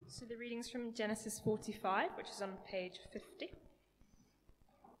So the reading's from Genesis 45, which is on page 50.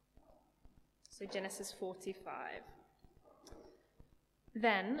 So Genesis 45.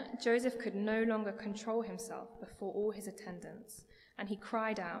 Then Joseph could no longer control himself before all his attendants, and he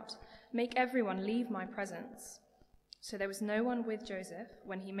cried out, "Make everyone leave my presence." So there was no one with Joseph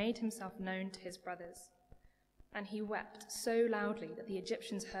when he made himself known to his brothers. And he wept so loudly that the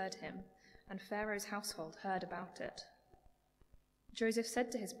Egyptians heard him, and Pharaoh's household heard about it. Joseph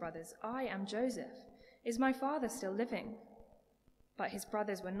said to his brothers, "I am Joseph. Is my father still living?" But his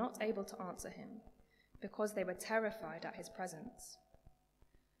brothers were not able to answer him, because they were terrified at his presence.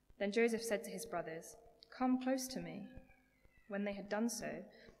 Then Joseph said to his brothers, "Come close to me." When they had done so,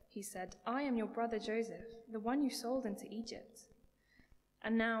 he said, "I am your brother Joseph, the one you sold into Egypt.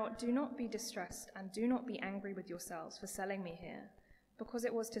 And now do not be distressed and do not be angry with yourselves for selling me here, because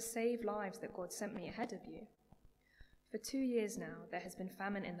it was to save lives that God sent me ahead of you. For 2 years now there has been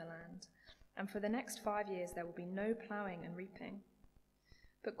famine in the land, and for the next 5 years there will be no ploughing and reaping.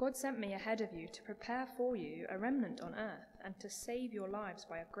 But God sent me ahead of you to prepare for you a remnant on earth and to save your lives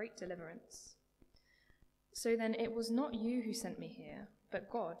by a great deliverance. So then it was not you who sent me here, but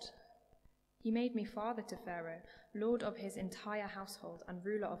God. He made me father to Pharaoh, lord of his entire household and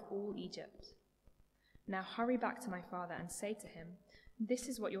ruler of all Egypt. Now hurry back to my father and say to him, 'This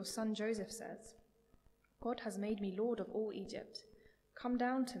is what your son Joseph says. God has made me lord of all Egypt. Come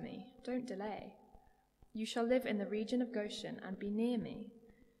down to me, don't delay. You shall live in the region of Goshen and be near me,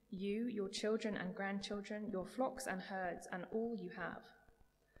 you, your children and grandchildren, your flocks and herds, and all you have.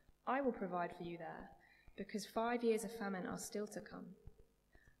 I will provide for you there, because 5 years of famine are still to come.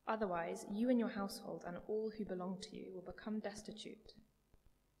 Otherwise, you and your household and all who belong to you will become destitute.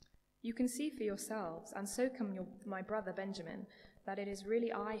 You can see for yourselves, and so can my brother Benjamin, that it is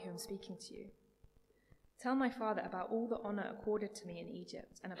really I who am speaking to you. Tell my father about all the honor accorded to me in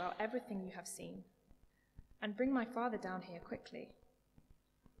Egypt and about everything you have seen. And bring my father down here quickly.'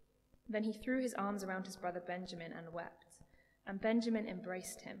 Then he threw his arms around his brother Benjamin and wept, and Benjamin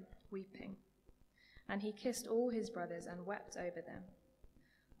embraced him, weeping. And he kissed all his brothers and wept over them.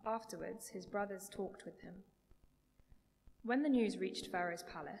 Afterwards, his brothers talked with him. When the news reached Pharaoh's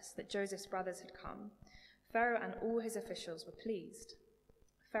palace that Joseph's brothers had come, Pharaoh and all his officials were pleased.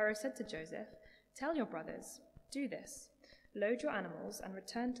 Pharaoh said to Joseph, 'Tell your brothers, do this, load your animals and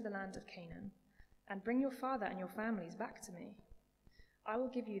return to the land of Canaan, and bring your father and your families back to me. I will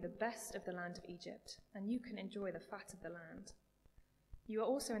give you the best of the land of Egypt, and you can enjoy the fat of the land.' You are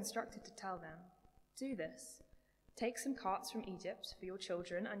also instructed to tell them, 'Do this, take some carts from Egypt for your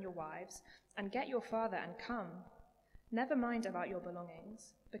children and your wives, and get your father and come. Never mind about your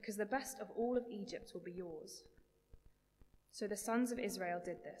belongings, because the best of all of Egypt will be yours.' So the sons of Israel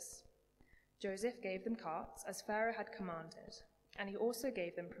did this. Joseph gave them carts, as Pharaoh had commanded, and he also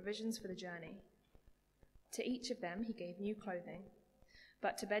gave them provisions for the journey. To each of them he gave new clothing,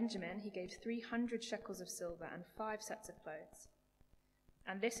 but to Benjamin he gave 300 shekels of silver and 5 sets of clothes.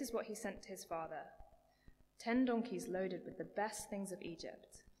 And this is what he sent to his father: 10 donkeys loaded with the best things of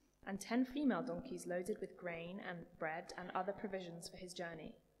Egypt, and 10 female donkeys loaded with grain and bread and other provisions for his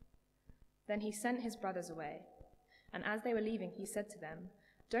journey. Then he sent his brothers away, and as they were leaving he said to them,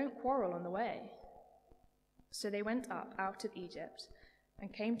 'Don't quarrel on the way.' So they went up out of Egypt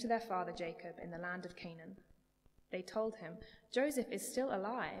and came to their father Jacob in the land of Canaan. They told him, 'Joseph is still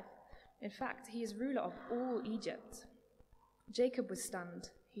alive. In fact, he is ruler of all Egypt.' Jacob was stunned.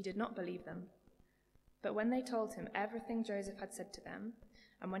 He did not believe them. But when they told him everything Joseph had said to them,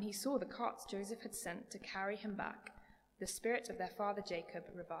 and when he saw the carts Joseph had sent to carry him back, the spirit of their father Jacob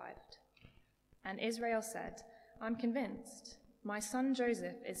revived. And Israel said, 'I'm convinced. My son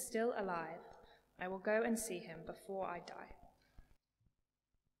Joseph is still alive. I will go and see him before I die.'"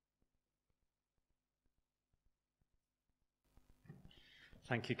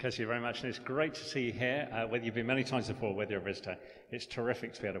 Thank you, Kezia, very much. And it's great to see you here, whether you've been many times before, whether you're a visitor. It's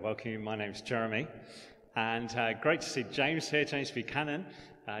terrific to be able to welcome you. My name's Jeremy. And great to see James here, James Buchanan.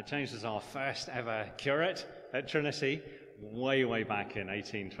 James was our first ever curate at Trinity, way back in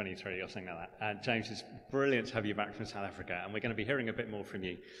 1823 or something like that. James, it's brilliant to have you back from South Africa. And we're going to be hearing a bit more from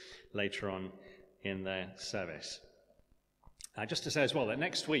you later on in the service. Just to say as well that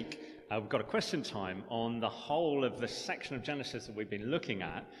next week we've got a question time on the whole of the section of Genesis that we've been looking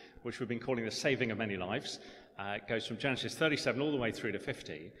at, which we've been calling the saving of many lives. It goes from Genesis 37 all the way through to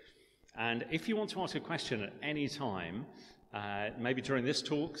 50. And if you want to ask a question at any time, maybe during this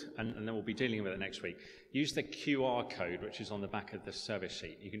talk, and then we'll be dealing with it next week, use the QR code, which is on the back of the service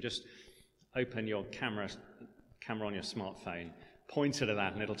sheet. You can just open your camera on your smartphone, point it at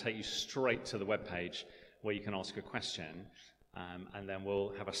that, and it'll take you straight to the webpage where you can ask a question. and then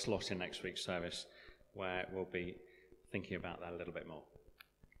we'll have a slot in next week's service where we'll be thinking about that a little bit more.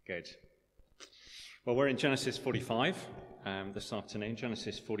 Good. Well, we're in Genesis 45 this afternoon.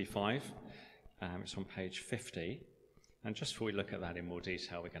 Genesis 45. It's on page 50. And just before we look at that in more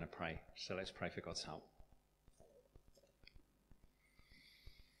detail, we're going to pray. So let's pray for God's help.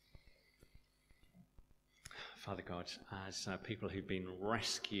 Father God, as people who've been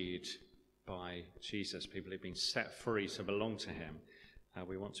rescued by Jesus, people who've been set free to belong to him,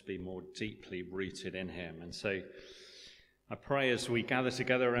 we want to be more deeply rooted in him. And so I pray as we gather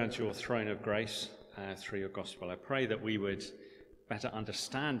together around your throne of grace through your gospel, I pray that we would better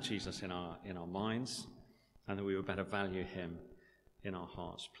understand Jesus in our minds, and that we would better value him in our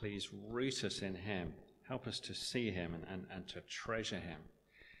hearts. Please root us in him. Help us to see him and to treasure him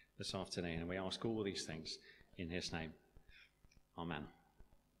this afternoon. And we ask all these things in his name. Amen.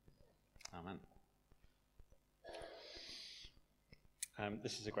 Amen.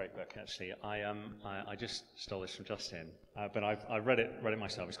 This is a great book, actually. I just stole this from Justin, but I read it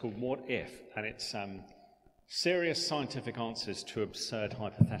myself. It's called What If? And it's serious scientific answers to absurd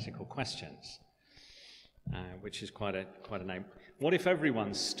hypothetical questions, which is quite a name. What if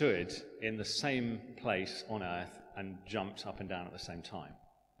everyone stood in the same place on Earth and jumped up and down at the same time?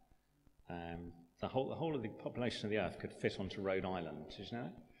 The whole of the population of the Earth could fit onto Rhode Island. Did you know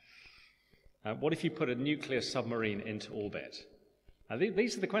that? What if you put a nuclear submarine into orbit?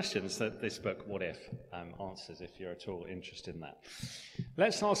 These are the questions that this book, What If, answers, if you're at all interested in that.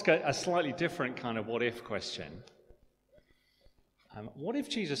 Let's ask a slightly different kind of what if question. What if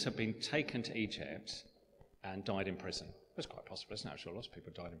Jesus had been taken to Egypt and died in prison? That's quite possible, isn't it? I'm sure lots of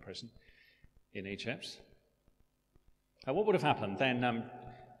people died in prison in Egypt. What would have happened? Then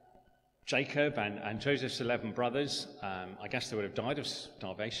Jacob and Joseph's 11 brothers, I guess they would have died of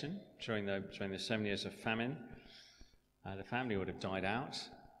starvation during the 7 years of famine. The family would have died out.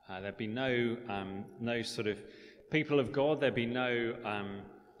 There'd be no sort of people of God. There'd be no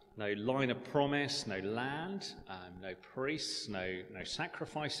line of promise, no land, no priests, no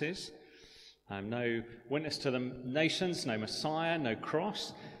sacrifices, no witness to the nations, no Messiah, no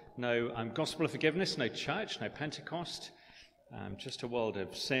cross, no gospel of forgiveness, no church, no Pentecost, just a world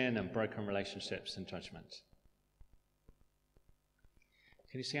of sin and broken relationships and judgment.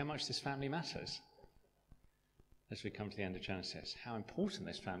 Can you see how much this family matters? As we come to the end of Genesis, how important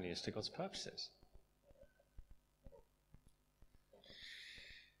this family is to God's purposes.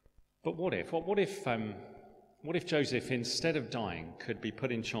 But what if Joseph, instead of dying, could be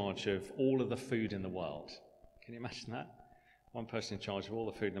put in charge of all of the food in the world? Can you imagine that? One person in charge of all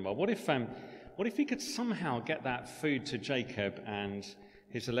the food in the world. What if he could somehow get that food to Jacob and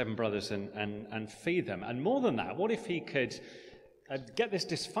his 11 brothers and feed them? And more than that, what if he could get this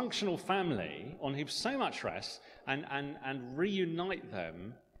dysfunctional family on whom so much rests and reunite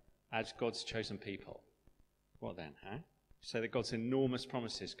them as God's chosen people? What then, huh? So that God's enormous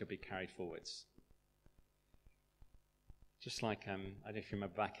promises could be carried forwards. Just like, I don't know if you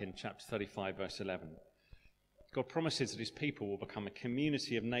remember back in chapter 35, verse 11. God promises that his people will become a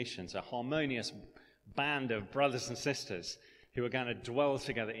community of nations, a harmonious band of brothers and sisters who are going to dwell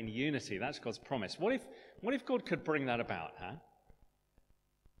together in unity. That's God's promise. What if God could bring that about, huh?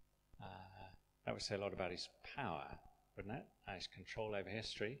 That would say a lot about his power, wouldn't it? His control over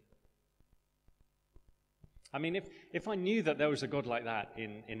history. I mean, if I knew that there was a God like that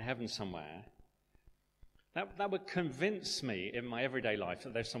in heaven somewhere, that would convince me in my everyday life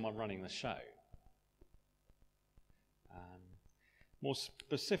that there's someone running the show. More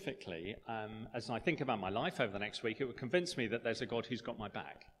specifically, as I think about my life over the next week, it would convince me that there's a God who's got my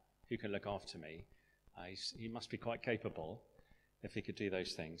back, who can look after me. He must be quite capable if he could do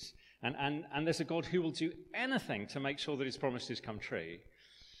those things. And there's a God who will do anything to make sure that his promises come true,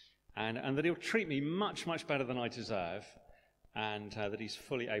 and that he'll treat me much, much better than I deserve, and that he's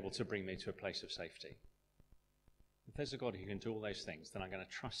fully able to bring me to a place of safety. If there's a God who can do all those things, then I'm going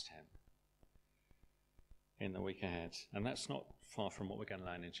to trust him in the week ahead. And that's not far from what we're going to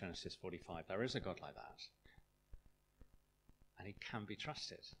learn in Genesis 45. There is a God like that, and he can be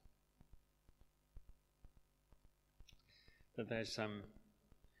trusted. That there's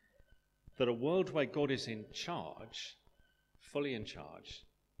that a world where God is in charge, fully in charge,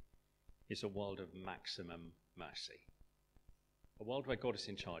 is a world of maximum mercy. A world where God is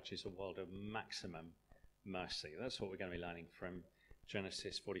in charge is a world of maximum mercy. That's what we're going to be learning from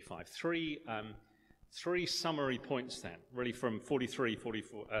Genesis 45. Three summary points then, really from 43,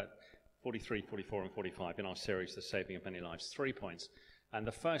 44, and 45 in our series, The Saving of Many Lives. 3 points. And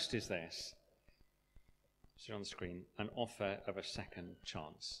the first is this. It's on the screen. An offer of a second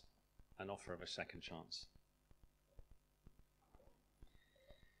chance. An offer of a second chance.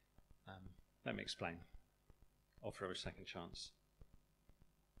 Let me explain. Offer her a second chance.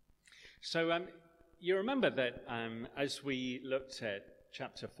 So you remember that as we looked at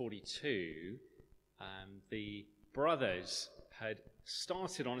chapter 42, the brothers had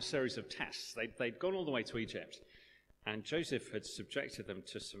started on a series of tests. They'd gone all the way to Egypt, and Joseph had subjected them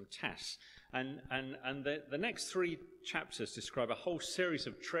to some tests. And the next 3 chapters describe a whole series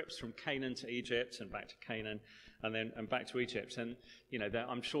of trips from Canaan to Egypt and back to Canaan and back to Egypt. And,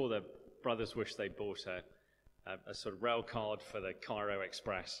 I'm sure the brothers wish they bought a sort of rail card for the Cairo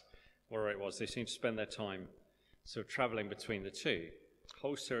Express, wherever it was. They seemed to spend their time sort of traveling between the two. A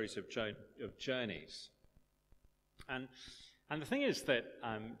whole series of journeys. And the thing is that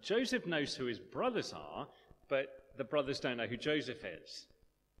Joseph knows who his brothers are, but the brothers don't know who Joseph is.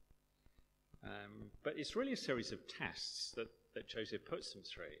 But it's really a series of tests that Joseph puts them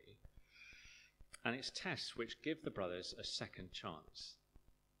through. And it's tests which give the brothers a second chance.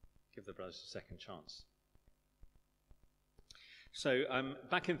 So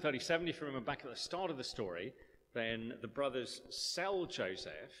back in 37, if you remember back at the start of the story, then the brothers sell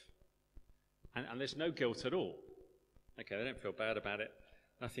Joseph, and there's no guilt at all. Okay, they don't feel bad about it.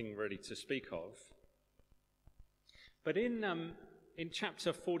 Nothing really to speak of. But in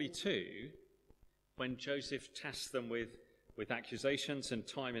chapter 42, when Joseph tests them with accusations and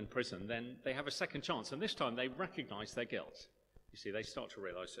time in prison, then they have a second chance. And this time they recognize their guilt. You see, they start to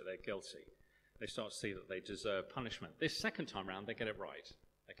realize that they're guilty. They start to see that they deserve punishment. This second time round, they get it right.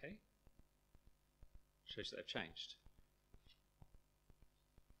 Okay? Shows that they've changed.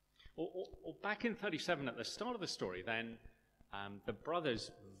 Or back in 37, at the start of the story, then the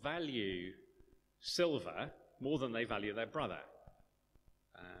brothers value silver more than they value their brother.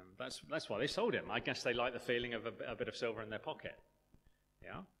 That's why they sold him. I guess they like the feeling of a bit of silver in their pocket.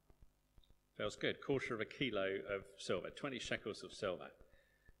 Yeah? Feels good. 1/4 kilo of silver, 20 shekels of silver.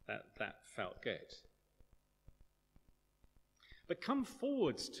 That felt good. But come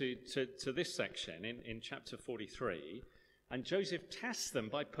forwards to this section in chapter 43, and Joseph tests them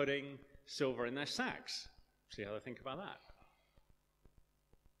by putting silver in their sacks. See how they think about that.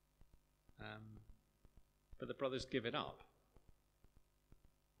 But the brothers give it up.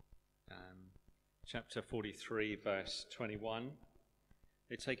 Chapter 43, verse 21,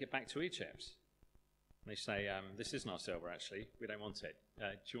 they take it back to Egypt. They say, this isn't our silver, actually. We don't want it. Do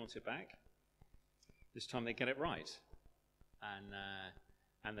you want it back? This time they get it right.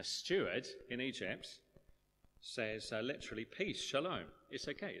 And the steward in Egypt says, literally, peace, shalom. It's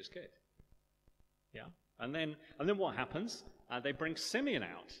okay, it's good. Yeah? And then what happens? They bring Simeon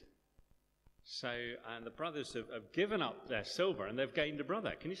out. So the brothers have given up their silver and they've gained a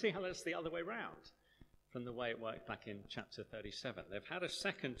brother. Can you see how that's the other way round from the way it worked back in chapter 37? They've had a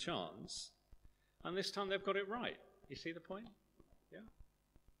second chance, and this time they've got it right. You see the point? Yeah.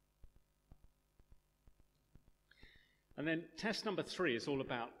 And then test number 3 is all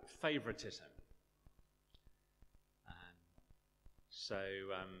about favoritism.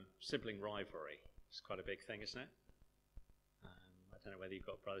 Sibling rivalry is quite a big thing, isn't it? I don't know whether you've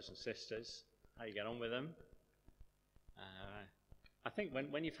got brothers and sisters, how you get on with them. I think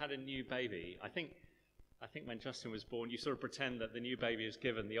when you've had a new baby, I think when Justin was born, you sort of pretend that the new baby has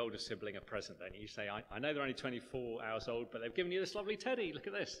given the older sibling a present. Then you say, I know they're only 24 hours old, but they've given you this lovely teddy. Look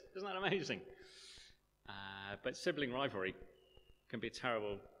at this. Isn't that amazing? But sibling rivalry can be a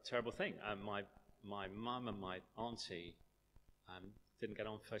terrible, terrible thing. My mum and my auntie didn't get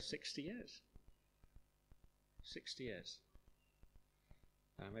on for 60 years. 60 years.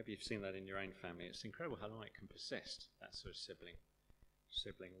 Maybe you've seen that in your own family. It's incredible how long it can persist, that sort of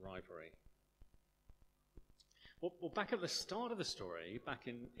sibling rivalry. Well, back at the start of the story, back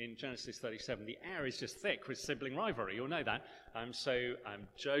in Genesis 37, the air is just thick with sibling rivalry. You'll know that. So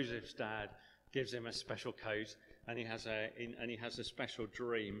Joseph's dad gives him a special coat, and he has a special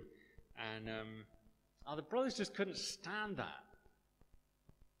dream, and the brothers just couldn't stand that.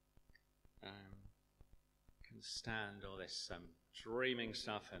 Couldn't stand all this dreaming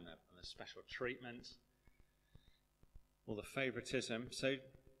stuff and the special treatment, all the favoritism. So,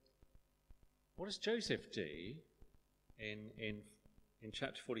 what does Joseph do in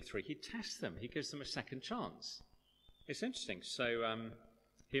chapter 43? He tests them. He gives them a second chance. It's interesting. So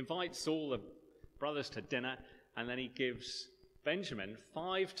he invites all the brothers to dinner, and then he gives Benjamin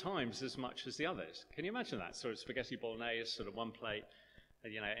 5 times as much as the others. Can you imagine that? Sort of spaghetti bolognese, sort of one plate,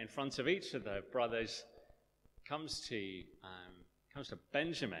 in front of each of the brothers. Comes to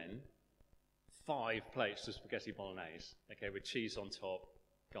Benjamin 5 plates of spaghetti bolognese, okay, with cheese on top,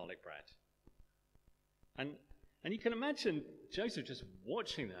 garlic bread. And you can imagine Joseph just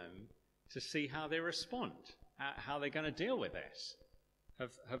watching them to see how they respond, how they're going to deal with this.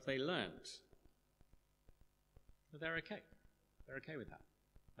 Have they learned But they're okay. They're okay with that.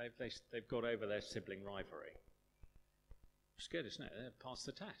 They've got over their sibling rivalry. It's good, isn't it? They've passed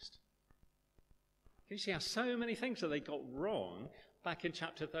the test. Can you see how so many things that they got wrong back in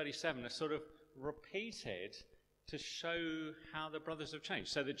chapter 37 are sort of repeated to show how the brothers have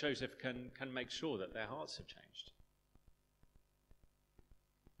changed, so that Joseph can make sure that their hearts have changed.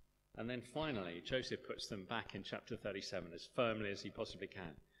 And then finally, Joseph puts them back in chapter 37 as firmly as he possibly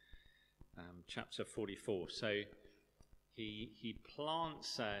can. Chapter 44. So he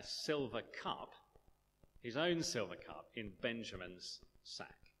plants a silver cup, his own silver cup, in Benjamin's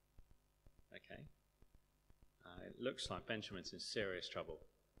sack. Okay? It looks like Benjamin's in serious trouble.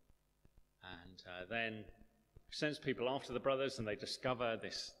 And then sends people after the brothers, and they discover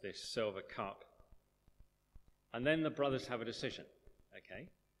this silver cup. And then the brothers have a decision. Okay?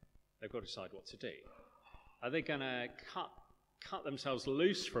 They've got to decide what to do. Are they going to cut themselves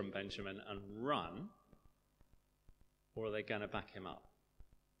loose from Benjamin and run, or are they going to back him up?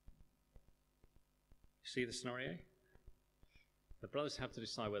 See the scenario? The brothers have to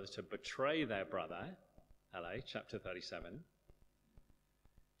decide whether to betray their brother, chapter 37,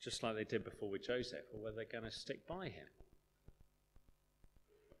 just like they did before with Joseph, or whether they're going to stick by him.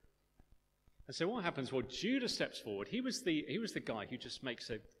 And so what happens? Well, Judah steps forward. He was the guy who just makes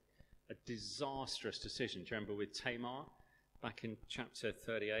a disastrous decision. Do you remember with Tamar back in chapter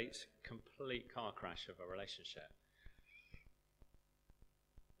 38? Complete car crash of a relationship.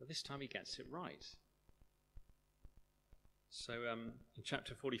 But this time he gets it right. So in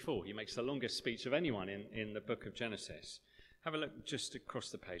chapter 44, he makes the longest speech of anyone in the book of Genesis. Have a look just across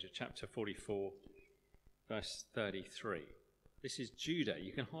the page at chapter 44, verse 33. This is Judah.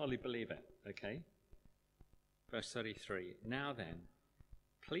 You can hardly believe it, okay? Verse 33. Now then,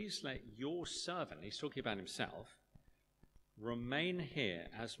 please let your servant, he's talking about himself, remain here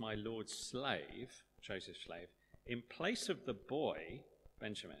as my Lord's slave, Joseph's slave, in place of the boy,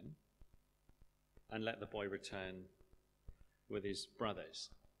 Benjamin, and let the boy return with his brothers.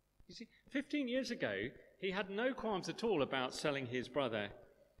 You see, 15 years ago, he had no qualms at all about selling his brother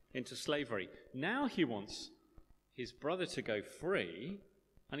into slavery. Now he wants his brother to go free,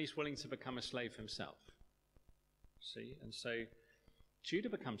 and he's willing to become a slave himself. See? And so Judah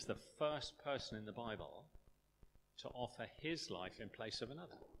becomes the first person in the Bible to offer his life in place of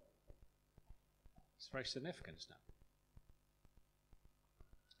another. It's very significant, isn't it?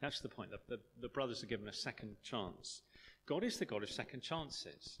 That's the point. The brothers are given a second chance. God is the God of second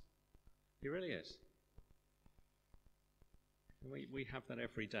chances. He really is. We have that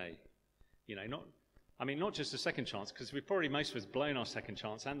every day. You know, not just a second chance, because we've probably most of us blown our second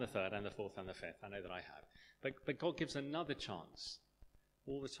chance, and the third, and the fourth, and the fifth. I know that I have. But God gives another chance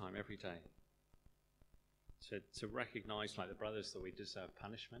all the time, every day. To recognize, like the brothers, that we deserve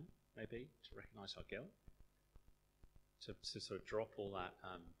punishment, maybe, to recognize our guilt. To sort of drop all that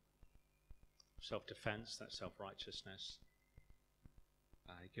self-defense, that self-righteousness.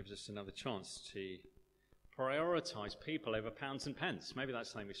 It gives us another chance to prioritize people over pounds and pence. Maybe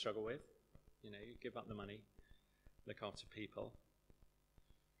that's something we struggle with. You know, you give up the money, look after people.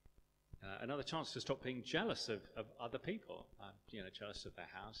 Another chance to stop being jealous of other people. Jealous of their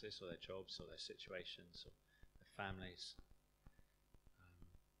houses or their jobs or their situations or their families.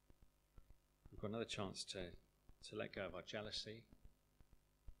 We've got another chance to let go of our jealousy.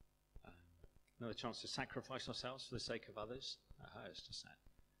 Another chance to sacrifice ourselves for the sake of others. That hurts, doesn't it?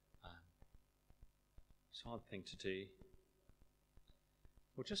 It's a hard thing to do.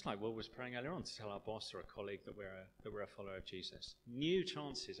 Well, just like Will was praying earlier on, to tell our boss or a colleague that we're a follower of Jesus. New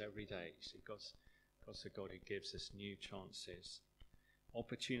chances every day. You see, God's a God who gives us new chances,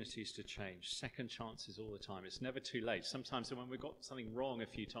 opportunities to change, second chances all the time. It's never too late. Sometimes when we've got something wrong a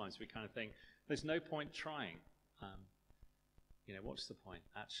few times, we kind of think, there's no point trying. What's the point?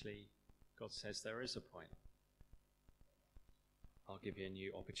 Actually, God says there is a point. I'll give you a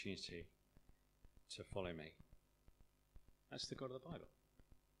new opportunity to follow me. That's the God of the Bible.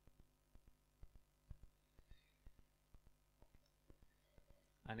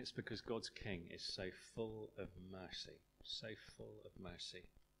 And it's because God's King is so full of mercy. So full of mercy.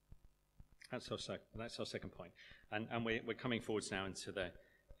 That's our second point. And we're coming forwards now into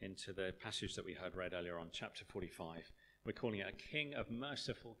the passage that we heard read earlier on, chapter 45. We're calling it a king of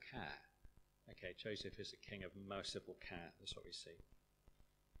merciful care. Okay, Joseph is a king of merciful care. That's what we see.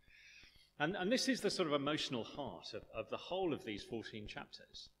 And this is the sort of emotional heart of the whole of these 14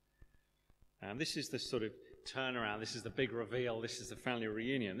 chapters. This is the sort of turnaround. This is the big reveal. This is the family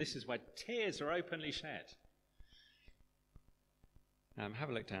reunion. This is where tears are openly shed. Have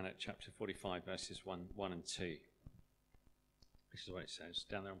a look down at chapter 45, verses 1 and 2. This is what it says,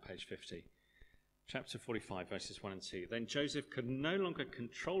 down there on page 50. chapter 45, verses 1 and 2. Then Joseph could no longer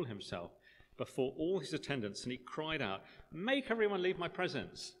control himself before all his attendants, and he cried out, "Make everyone leave my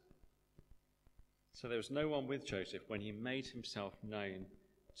presence." So there was no one with Joseph when he made himself known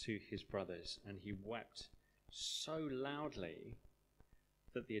to his brothers, and he wept so loudly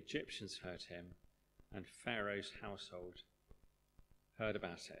that the Egyptians heard him, and Pharaoh's household heard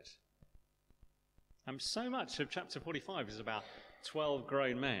about it. So much of chapter 45 is about 12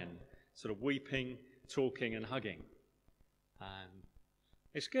 grown men sort of weeping, talking, and hugging.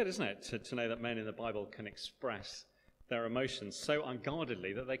 It's good, isn't it, to know that men in the Bible can express their emotions so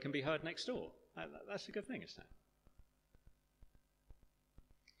unguardedly that they can be heard next door. That's a good thing, isn't it?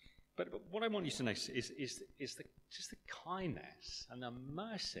 But what I want you to notice is just the kindness and the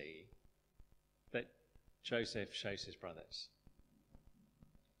mercy that Joseph shows his brothers.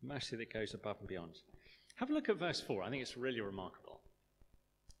 Mercy that goes above and beyond. Have a look at verse 4. I think it's really remarkable.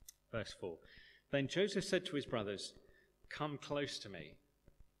 Verse 4. Then Joseph said to his brothers, "Come close to me."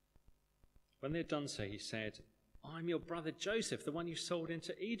 When they had done so, he said, "I'm your brother Joseph, the one you sold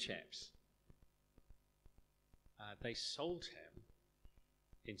into Egypt." They sold him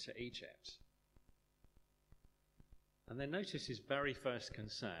into Egypt. And then notice his very first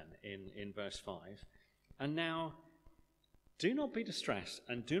concern in verse 5. "And now, do not be distressed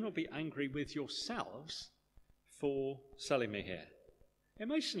and do not be angry with yourselves for selling me here."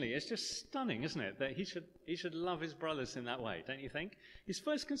 Emotionally, it's just stunning, isn't it, that he should love his brothers in that way, don't you think? His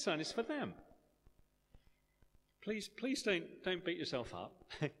first concern is for them. Please don't beat yourself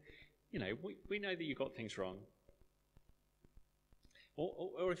up. We know that you got things wrong.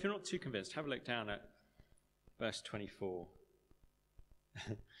 Or if you're not too convinced, have a look down at verse 24.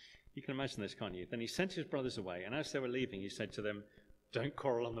 You can imagine this, can't you? Then he sent his brothers away, and as they were leaving, he said to them, "Don't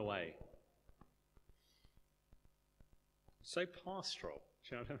quarrel on the way." So pastoral,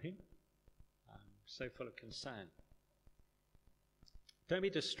 do you know what I mean? So full of concern. Don't be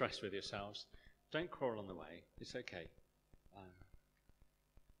distressed with yourselves. Don't quarrel on the way. It's okay.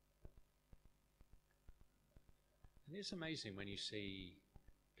 And it's amazing when you see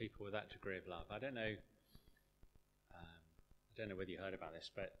people with that degree of love. I don't know whether you heard about this,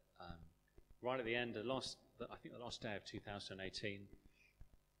 but right at the end, the last day of 2018,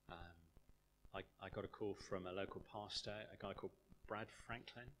 I got a call from a local pastor, a guy called Brad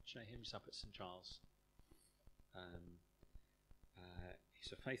Franklin. Do you know him? He's up at St. Giles.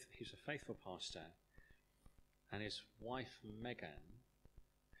 He's a faithful pastor, and his wife Megan,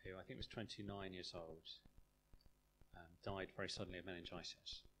 who I think was 29 years old, died very suddenly of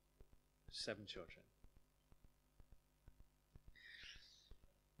meningitis. 7 children.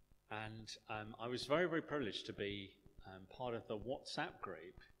 And I was very, very privileged to be part of the WhatsApp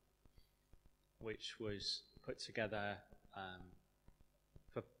group, which was put together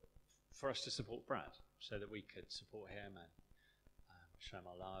for us to support Brad, so that we could support him and show him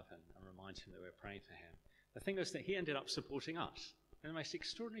our love and remind him that we were praying for him. The thing was that he ended up supporting us. And the most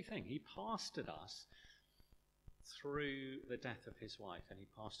extraordinary thing, he pastored us through the death of his wife, and he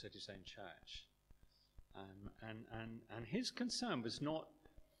pastored his own church. And his concern was not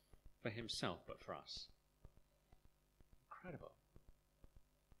for himself, but for us. Incredible.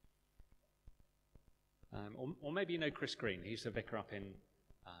 Or maybe you know Chris Green. He's the vicar up in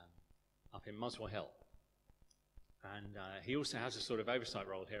Muswell Hill. And he also has a sort of oversight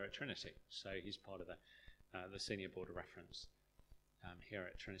role here at Trinity. So he's part of the senior board of reference here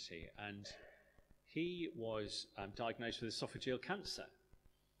at Trinity. And he was diagnosed with esophageal cancer.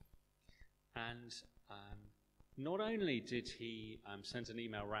 And not only did he send an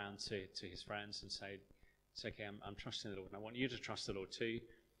email around to his friends and say, "It's okay, I'm trusting the Lord, and I want you to trust the Lord too.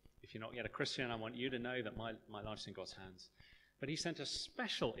 If you're not yet a Christian, I want you to know that my life's in God's hands." But he sent a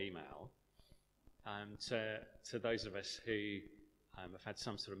special email to those of us who have had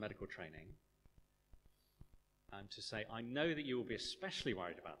some sort of medical training, to say, "I know that you will be especially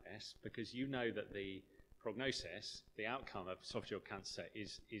worried about this because you know that the prognosis, the outcome of esophageal cancer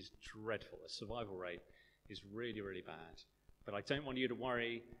is dreadful. The survival rate is really, really bad. But I don't want you to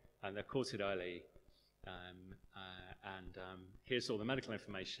worry, and they've caught it early, and here's all the medical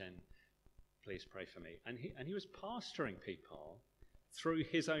information. Please pray for me." And he was pastoring people through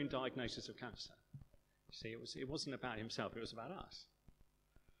his own diagnosis of cancer. See, it wasn't about himself, it was about us.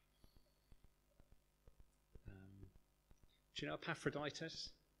 Do you know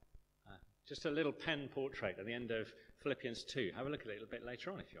Epaphroditus? Just a little pen portrait at the end of Philippians 2. Have a look at it a little bit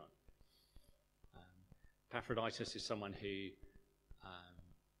later on if you want. Epaphroditus is someone who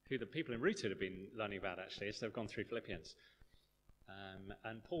the people in Rooted have been learning about, actually, as they've gone through Philippians.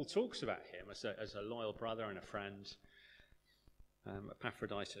 And Paul talks about him as a loyal brother and a friend.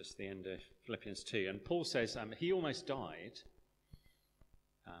 Epaphroditus, the end of Philippians 2. And Paul says he almost died.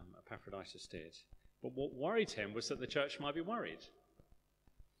 Epaphroditus did. But what worried him was that the church might be worried.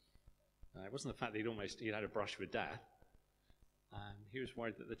 It wasn't the fact that he'd had a brush with death. He was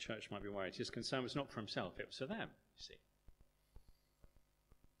worried that the church might be worried. His concern was not for himself, it was for them, you see.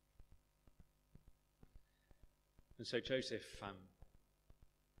 And so Joseph,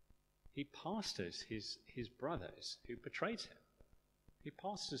 he pastors his brothers who betrayed him. He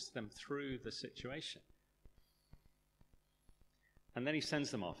pastors them through the situation. And then he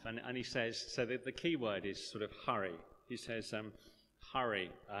sends them off, and he says, so the key word is sort of hurry. He says, hurry,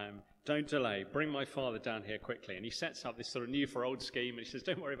 don't delay, bring my father down here quickly. And he sets up this sort of new for old scheme, and he says,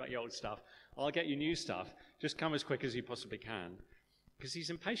 don't worry about your old stuff. I'll get you new stuff. Just come as quick as you possibly can. Because he's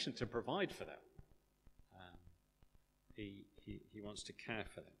impatient to provide for them. He wants to care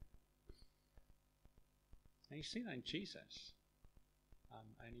for them. And you see that in Jesus,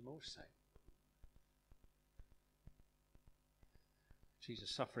 only more so.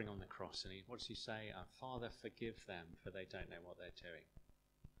 Jesus suffering on the cross, and what does he say? Father, forgive them, for they don't know what they're doing.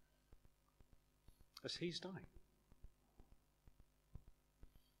 As he's dying.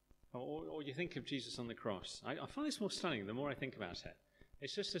 Or you think of Jesus on the cross. I find this more stunning the more I think about it.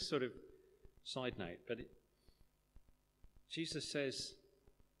 It's just a sort of side note, but Jesus says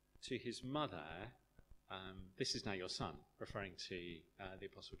to his mother, this is now your son, referring to the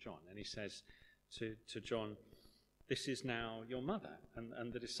Apostle John. And he says to John, this is now your mother.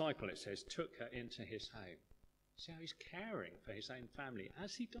 And the disciple, it says, took her into his home. See how he's caring for his own family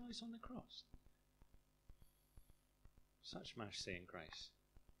as he dies on the cross. Such mercy and grace.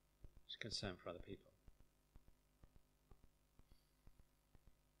 His concern for other people.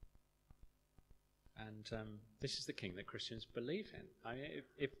 And this is the king that Christians believe in. I mean,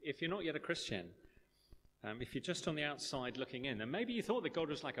 if you're not yet a Christian, if you're just on the outside looking in, then maybe you thought that God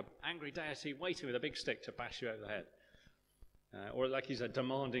was like an angry deity waiting with a big stick to bash you over the head. Or like he's a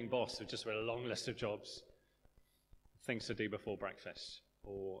demanding boss with just a long list of jobs, things to do before breakfast.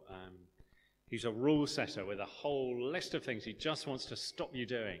 Or he's a rule setter with a whole list of things he just wants to stop you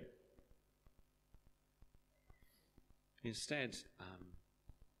doing. Instead,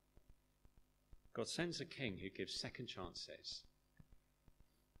 God sends a king who gives second chances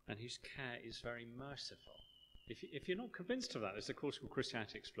and whose care is very merciful. If you're not convinced of that, there's a course called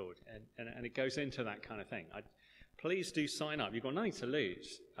Christianity Explored, and it goes into that kind of thing. Please do sign up. You've got nothing to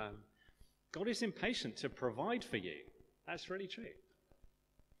lose. God is impatient to provide for you. That's really true.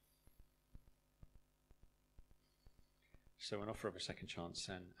 So an offer of a second chance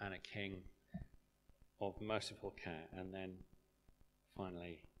and a king of merciful care, and then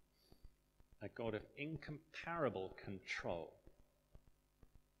finally a God of incomparable control.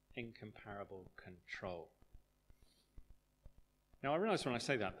 Incomparable control. Now, I realise when I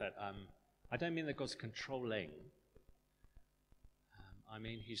say that I don't mean that God's controlling. I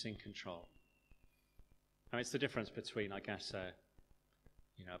mean he's in control. Now, it's the difference between, I guess, a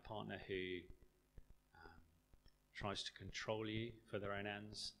partner who tries to control you for their own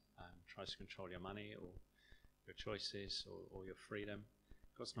ends, tries to control your money or your choices or your freedom.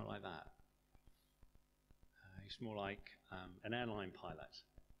 God's not like that. He's more like an airline pilot,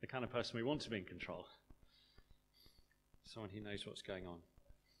 the kind of person we want to be in control. Someone who knows what's going on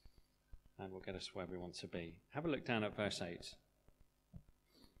and will get us where we want to be. Have a look down at verse 8.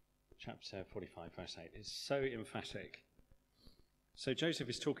 Chapter 45, verse 8. It's so emphatic. So Joseph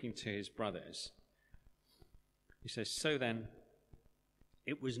is talking to his brothers. He says, so then,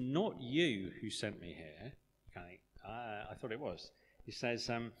 it was not you who sent me here. I thought it was. He says,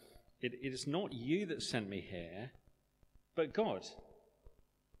 it is not you that sent me here, but God.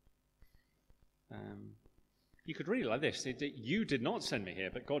 You could read it like this. You did not send me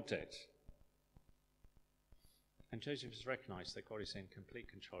here, but God did. And Joseph has recognized that God is in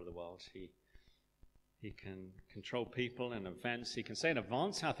complete control of the world. He can control people and events. He can say in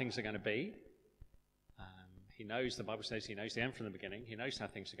advance how things are going to be. He knows, the Bible says he knows the end from the beginning. He knows how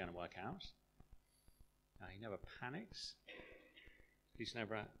things are going to work out. He never panics. He's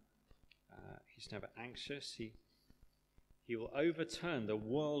never anxious. He will overturn the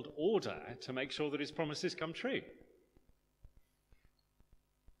world order to make sure that his promises come true.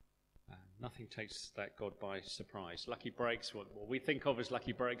 Nothing takes that God by surprise. Lucky breaks, what we think of as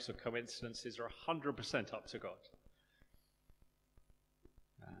lucky breaks or coincidences, are 100% up to God.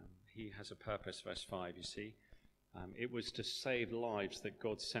 He has a purpose, verse 5, you see. It was to save lives that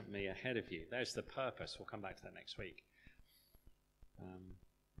God sent me ahead of you. There's the purpose. We'll come back to that next week.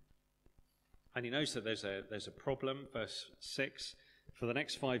 And he knows that there's a problem, verse 6. For the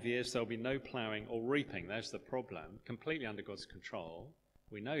next 5 years, there'll be no ploughing or reaping. There's the problem. Completely under God's control.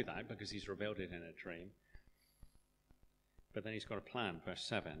 We know that because he's revealed it in a dream. But then he's got a plan. Verse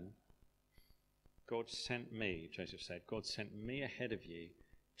 7. God sent me, Joseph said, God sent me ahead of you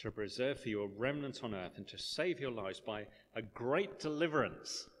to preserve for you a remnant on earth and to save your lives by a great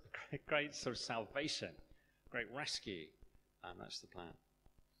deliverance, a great sort of salvation, great rescue. And that's the plan.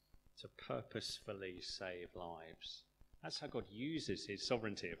 To purposefully save lives. That's how God uses his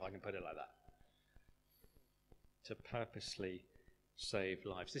sovereignty, if I can put it like that. To purposely save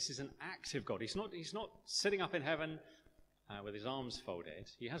lives. This is an active God. He's not sitting up in heaven with his arms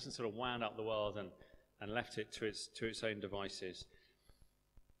folded. He hasn't sort of wound up the world and left it to its own devices.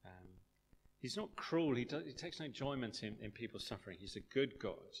 He's not cruel. He takes no enjoyment in people's suffering. He's a good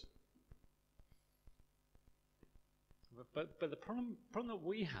God. But the problem that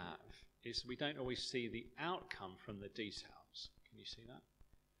we have is we don't always see the outcome from the details. Can you see that?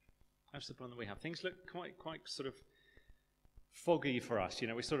 That's the problem that we have. Things look quite sort of foggy for us. You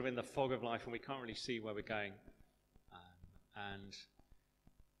know, we're sort of in the fog of life and we can't really see where we're going.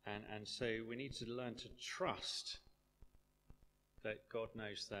 And so we need to learn to trust that God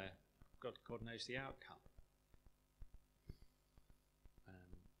knows the outcome.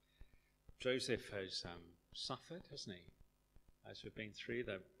 Joseph has suffered, hasn't he? As we've been through,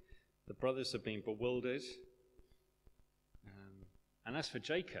 the brothers have been bewildered. And as for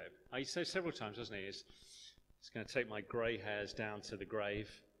Jacob, he says several times, doesn't he? He's going to take my grey hairs down to the grave.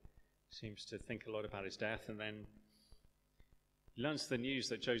 Seems to think a lot about his death, and then he learns the news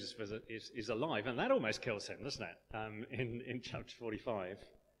that Joseph is alive, and that almost kills him, doesn't it? In chapter 45.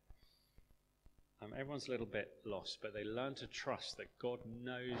 Everyone's a little bit lost, but they learn to trust that God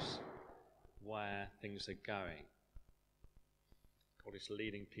knows where things are going. God is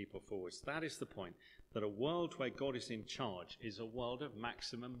leading people forwards. That is the point, that a world where God is in charge is a world of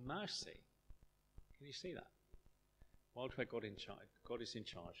maximum mercy. Can you see that? A world where God is in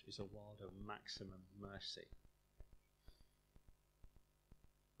charge is a world of maximum mercy.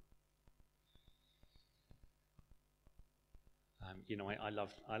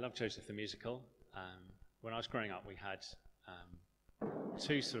 I love Joseph the musical. When I was growing up, we had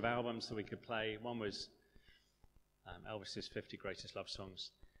two sort of albums that we could play. One was Elvis's 50 Greatest Love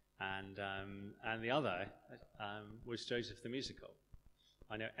Songs, and the other was Joseph the musical.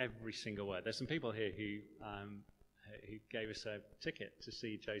 I know every single word. There's some people here who gave us a ticket to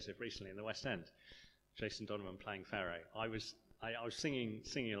see Joseph recently in the West End. Jason Donovan playing Pharaoh. I was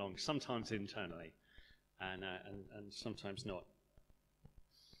singing along, sometimes internally, and sometimes not.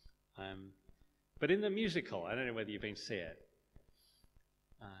 But in the musical, I don't know whether you've been to see it,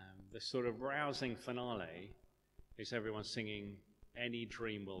 the sort of rousing finale is everyone singing "Any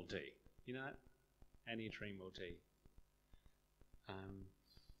Dream Will Do." You know that? Any Dream Will Do.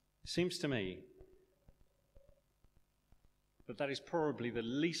 It seems to me that is probably the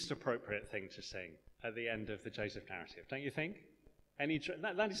least appropriate thing to sing at the end of the Joseph narrative, don't you think?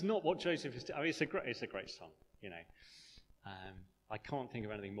 That is not what Joseph is doing. I mean, it's a great song, you know. I can't think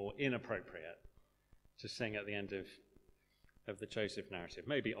of anything more inappropriate to sing at the end of the Joseph narrative.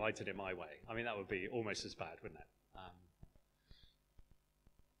 Maybe I did it my way. I mean, that would be almost as bad, wouldn't it?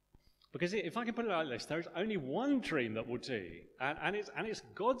 Because if I can put it like this, there is only one dream that will do, and it's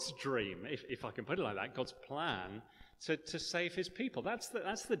God's dream, if I can put it like that, God's plan to save his people. That's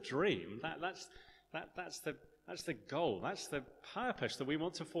the dream. That's the goal. That's the purpose that we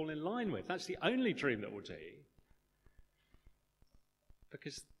want to fall in line with. That's the only dream that will do.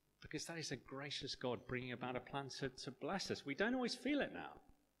 Because that is a gracious God bringing about a plan to bless us. We don't always feel it now,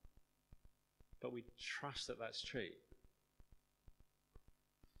 but we trust that that's true.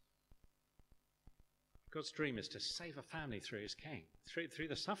 God's dream is to save a family through his king, through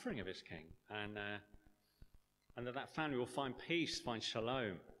the suffering of his king, and that family will find peace, find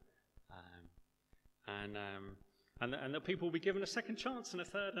shalom, and that people will be given a second chance, and a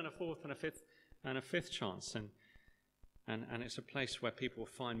third, and a fourth, and a fifth chance, and it's a place where people will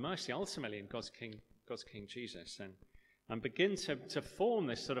find mercy ultimately in God's King Jesus, and begin to form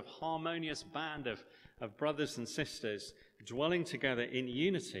this sort of harmonious band of brothers and sisters dwelling together in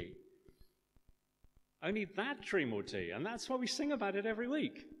unity. Only that dream will do, and that's why we sing about it every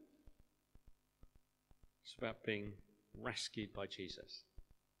week. It's about being rescued by Jesus.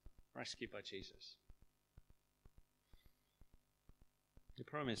 Rescued by Jesus. The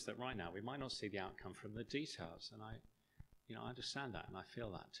problem is that right now we might not see the outcome from the details, and I understand that, and I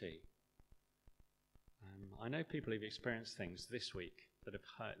feel that too. I know people who've experienced things this week that have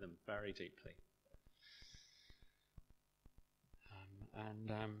hurt them very deeply.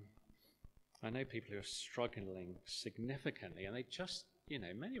 I know people who are struggling significantly, and they just,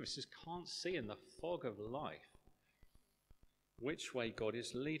 many of us just can't see in the fog of life which way God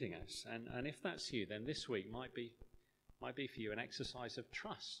is leading us. And if that's you, then this week might be for you an exercise of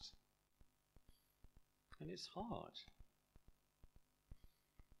trust. And it's hard.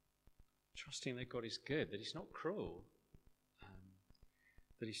 Trusting that God is good, that he's not cruel,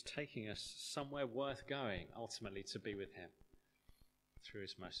 that he's taking us somewhere worth going, ultimately to be with him through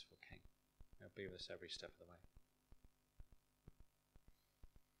his merciful King. He'll be with us every step of the way.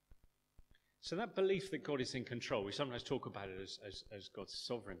 So that belief that God is in control, we sometimes talk about it as God's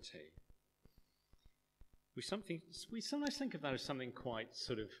sovereignty. We sometimes think of that as something quite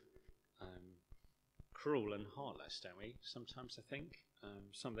sort of cruel and heartless, don't we? Sometimes I think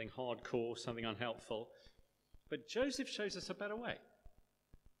something hardcore, something unhelpful. But Joseph shows us a better way.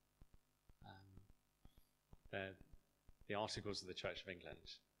 The Articles of the Church of England,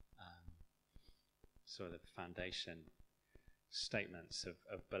 sort of the foundation statements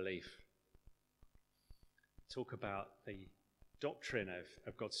of belief, talk about the doctrine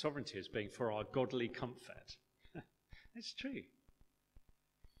of God's sovereignty as being for our godly comfort. It's true.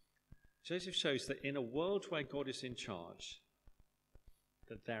 Joseph shows that in a world where God is in charge,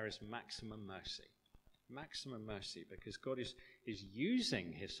 that there is maximum mercy. Maximum mercy, because God is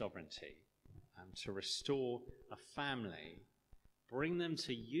using his sovereignty to restore a family, bring them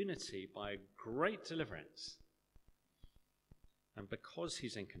to unity by a great deliverance. And because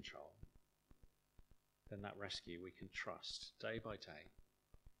he's in control, then that rescue we can trust day by day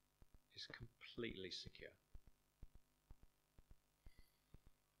is completely secure.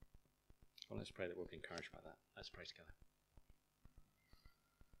 Well, let's pray that we'll be encouraged by that. Let's pray together.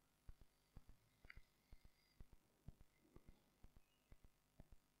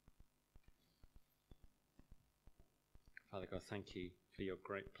 Father God, thank you for your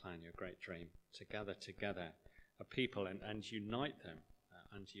great plan, your great dream, to gather together a people and unite them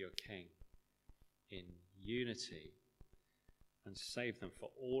under your King in unity and save them for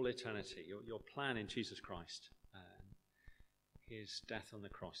all eternity. Your plan in Jesus Christ, his death on the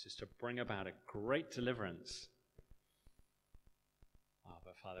cross, is to bring about a great deliverance.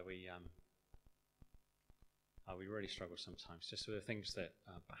 But Father, we really struggle sometimes just with the things that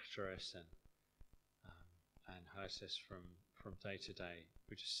batter us and hurt us from day to day.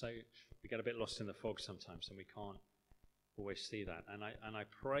 We get a bit lost in the fog sometimes, and we can't always see that. And I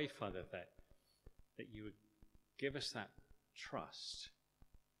pray, Father, that you would give us that trust,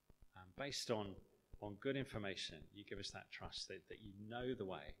 based on good information. You give us that trust that you know the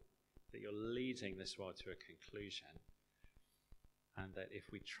way, that you're leading this world to a conclusion, and that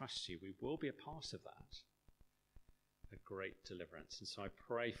if we trust you, we will be a part of that, a great deliverance. And so I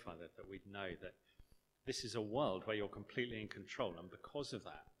pray, Father, that we'd know that this is a world where you're completely in control, and because of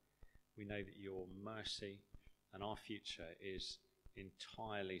that, we know that your mercy and our future is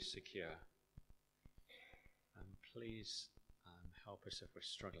entirely secure. And please help us if we're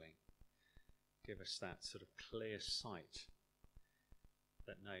struggling. Give us that sort of clear sight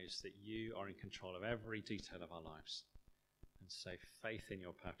that knows that you are in control of every detail of our lives, and so faith in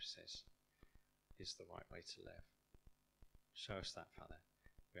your purposes is the right way to live. Show us that, Father,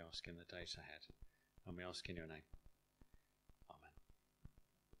 we ask in the days ahead. And we ask in your name.